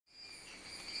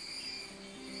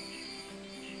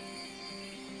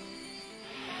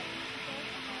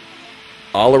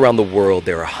All around the world,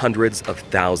 there are hundreds of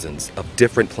thousands of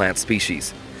different plant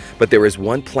species, but there is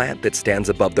one plant that stands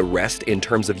above the rest in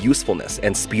terms of usefulness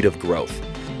and speed of growth.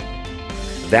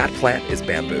 That plant is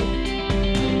bamboo.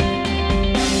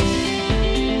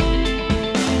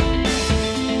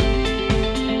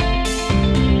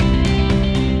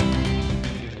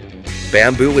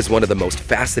 Bamboo is one of the most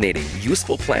fascinating,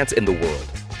 useful plants in the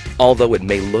world. Although it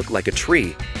may look like a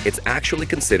tree, it's actually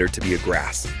considered to be a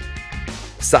grass.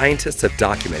 Scientists have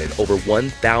documented over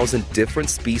 1,000 different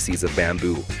species of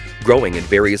bamboo growing in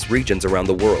various regions around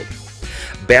the world.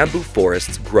 Bamboo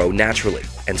forests grow naturally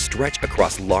and stretch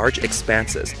across large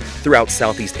expanses throughout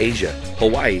Southeast Asia,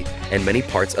 Hawaii, and many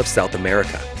parts of South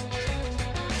America.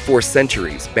 For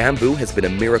centuries, bamboo has been a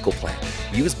miracle plant,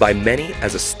 used by many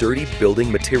as a sturdy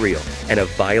building material and a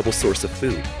viable source of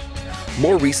food.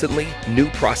 More recently, new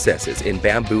processes in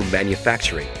bamboo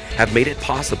manufacturing have made it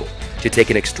possible to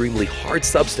take an extremely hard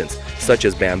substance such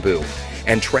as bamboo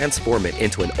and transform it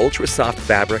into an ultra-soft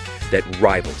fabric that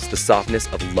rivals the softness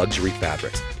of luxury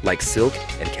fabrics like silk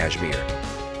and cashmere.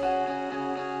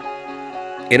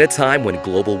 In a time when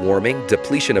global warming,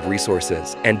 depletion of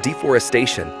resources, and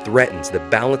deforestation threatens the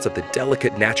balance of the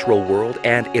delicate natural world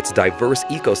and its diverse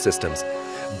ecosystems,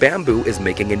 bamboo is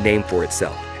making a name for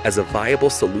itself as a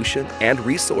viable solution and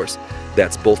resource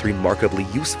that's both remarkably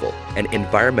useful and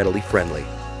environmentally friendly.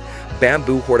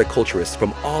 Bamboo horticulturists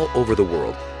from all over the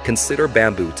world consider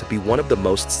bamboo to be one of the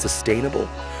most sustainable,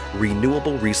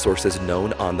 renewable resources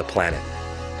known on the planet.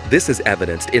 This is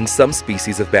evidenced in some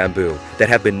species of bamboo that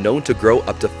have been known to grow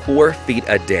up to 4 feet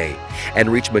a day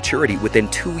and reach maturity within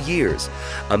 2 years,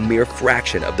 a mere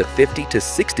fraction of the 50 to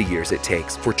 60 years it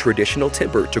takes for traditional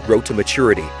timber to grow to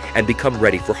maturity and become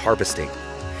ready for harvesting.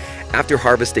 After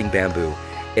harvesting bamboo,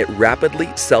 it rapidly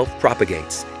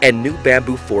self-propagates and new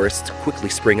bamboo forests quickly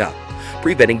spring up,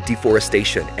 preventing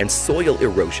deforestation and soil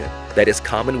erosion that is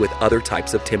common with other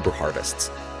types of timber harvests.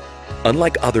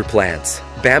 Unlike other plants,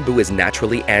 bamboo is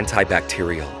naturally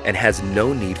antibacterial and has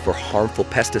no need for harmful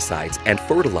pesticides and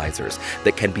fertilizers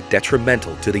that can be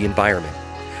detrimental to the environment.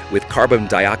 With carbon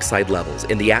dioxide levels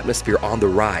in the atmosphere on the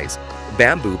rise,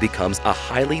 bamboo becomes a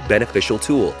highly beneficial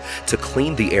tool to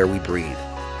clean the air we breathe.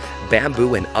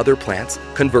 Bamboo and other plants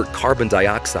convert carbon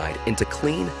dioxide into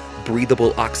clean,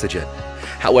 breathable oxygen.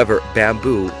 However,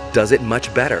 bamboo does it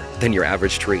much better than your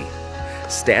average tree.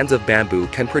 Stands of bamboo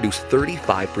can produce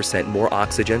 35% more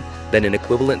oxygen than an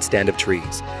equivalent stand of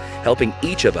trees, helping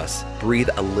each of us breathe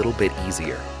a little bit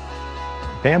easier.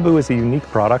 Bamboo is a unique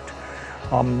product.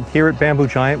 Here at Bamboo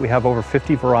Giant, we have over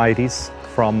 50 varieties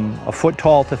from a foot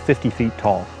tall to 50 feet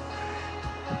tall.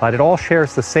 But it all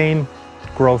shares the same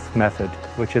growth method,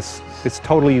 which is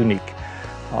totally unique.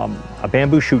 A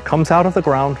bamboo shoot comes out of the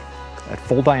ground at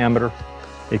full diameter.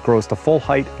 It grows to full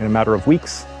height in a matter of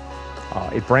weeks.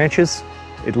 It branches,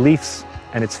 it leaves,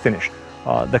 and it's finished.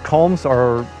 The culms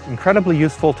are incredibly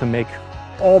useful to make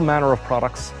all manner of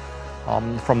products,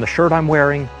 from the shirt I'm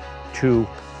wearing to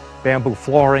bamboo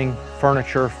flooring,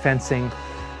 furniture, fencing,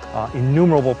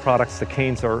 innumerable products. The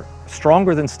canes are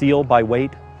stronger than steel by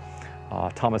weight.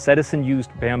 Thomas Edison used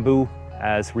bamboo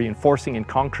as reinforcing in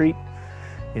concrete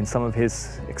in some of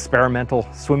his experimental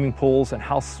swimming pools and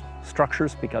house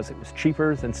structures because it was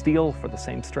cheaper than steel for the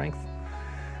same strength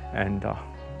and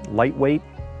lightweight.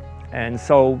 And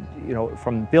so, you know,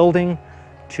 from building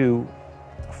to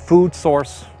food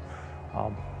source,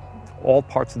 all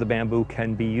parts of the bamboo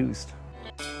can be used.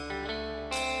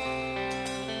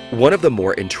 One of the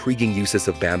more intriguing uses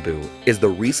of bamboo is the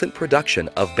recent production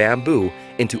of bamboo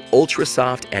into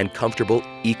ultra-soft and comfortable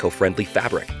eco-friendly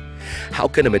fabric. How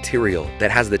can a material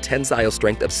that has the tensile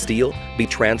strength of steel be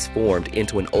transformed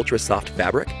into an ultra-soft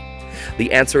fabric?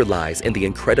 The answer lies in the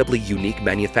incredibly unique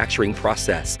manufacturing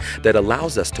process that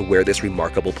allows us to wear this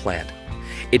remarkable plant.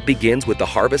 It begins with the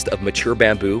harvest of mature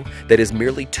bamboo that is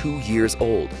merely 2 years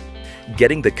old.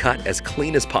 Getting the cut as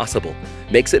clean as possible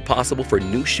makes it possible for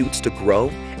new shoots to grow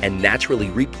and naturally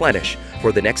replenish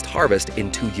for the next harvest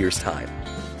in 2 years' time.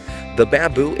 The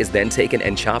bamboo is then taken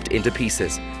and chopped into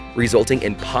pieces, resulting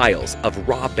in piles of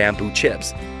raw bamboo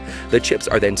chips. The chips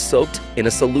are then soaked in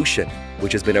a solution,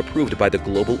 which has been approved by the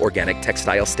Global Organic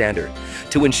Textile Standard,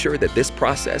 to ensure that this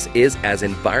process is as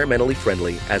environmentally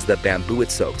friendly as the bamboo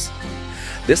it soaks.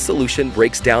 This solution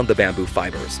breaks down the bamboo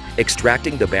fibers,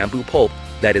 extracting the bamboo pulp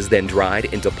that is then dried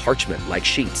into parchment-like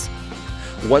sheets.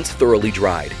 Once thoroughly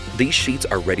dried, these sheets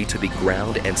are ready to be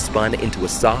ground and spun into a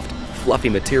soft, fluffy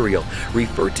material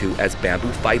referred to as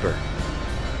bamboo fiber.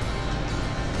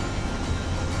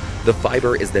 The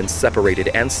fiber is then separated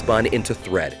and spun into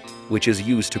thread, which is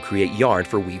used to create yarn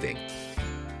for weaving.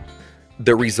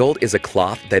 The result is a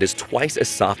cloth that is twice as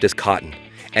soft as cotton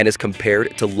and is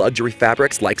compared to luxury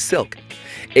fabrics like silk.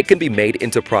 It can be made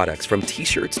into products from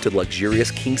t-shirts to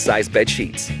luxurious king-size bed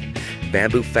sheets.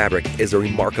 Bamboo fabric is a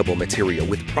remarkable material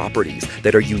with properties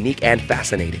that are unique and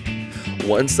fascinating.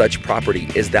 One such property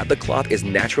is that the cloth is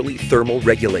naturally thermal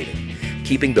regulating,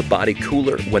 keeping the body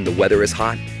cooler when the weather is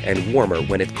hot and warmer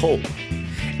when it's cold.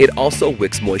 It also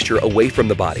wicks moisture away from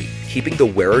the body, keeping the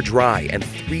wearer dry and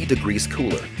 3 degrees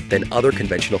cooler than other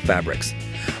conventional fabrics.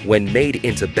 When made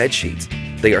into bed sheets,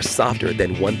 they are softer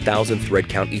than 1,000 thread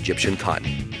count Egyptian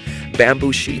cotton.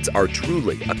 Bamboo sheets are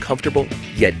truly a comfortable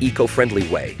yet eco-friendly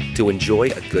way to enjoy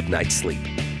a good night's sleep.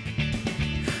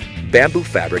 Bamboo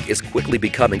fabric is quickly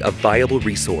becoming a viable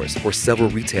resource for several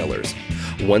retailers.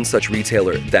 One such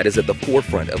retailer that is at the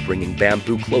forefront of bringing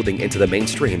bamboo clothing into the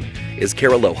mainstream is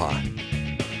Cariloha.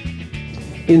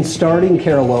 In starting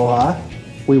Cariloha,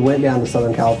 we went down to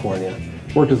Southern California,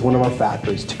 worked with one of our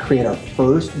factories to create our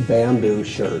first bamboo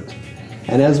shirt.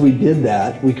 And as we did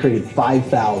that, we created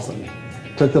 5,000.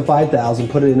 Took the 5,000,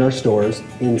 put it in our stores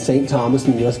in St. Thomas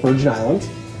in the U.S. Virgin Islands,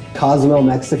 Cozumel,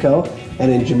 Mexico,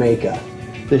 and in Jamaica.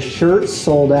 The shirts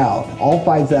sold out, all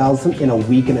 5,000, in a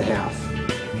week and a half.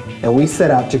 And we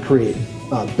set out to create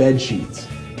bed sheets,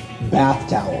 bath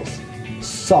towels,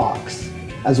 socks,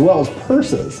 as well as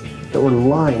purses that were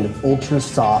lined with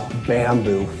ultra-soft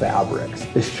bamboo fabrics.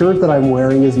 The shirt that I'm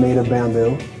wearing is made of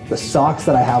bamboo. The socks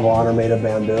that I have on are made of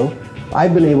bamboo.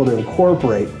 I've been able to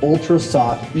incorporate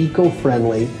ultra-soft,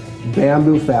 eco-friendly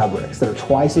bamboo fabrics that are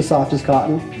twice as soft as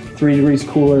cotton, 3 degrees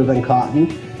cooler than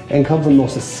cotton, and come from the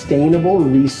most sustainable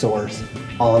resource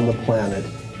on the planet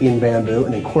in bamboo,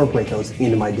 and incorporate those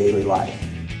into my daily life.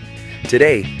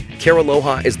 Today,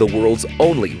 Cariloha is the world's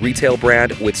only retail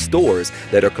brand with stores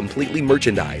that are completely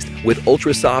merchandised with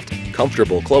ultra-soft,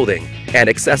 comfortable clothing and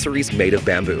accessories made of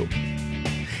bamboo.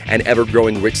 An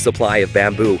ever-growing rich supply of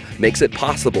bamboo makes it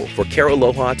possible for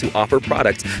Cariloha to offer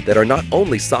products that are not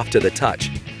only soft to the touch,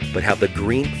 but have the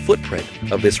green footprint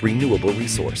of this renewable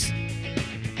resource.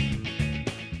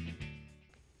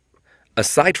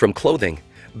 Aside from clothing,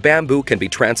 bamboo can be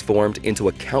transformed into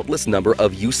a countless number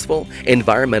of useful,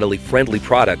 environmentally friendly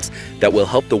products that will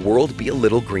help the world be a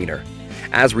little greener.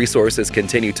 As resources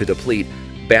continue to deplete,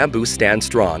 bamboo stands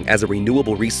strong as a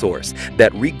renewable resource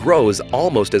that regrows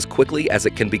almost as quickly as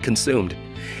it can be consumed.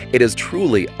 It is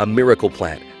truly a miracle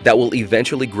plant that will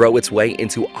eventually grow its way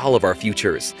into all of our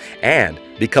futures and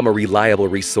become a reliable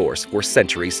resource for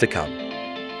centuries to come.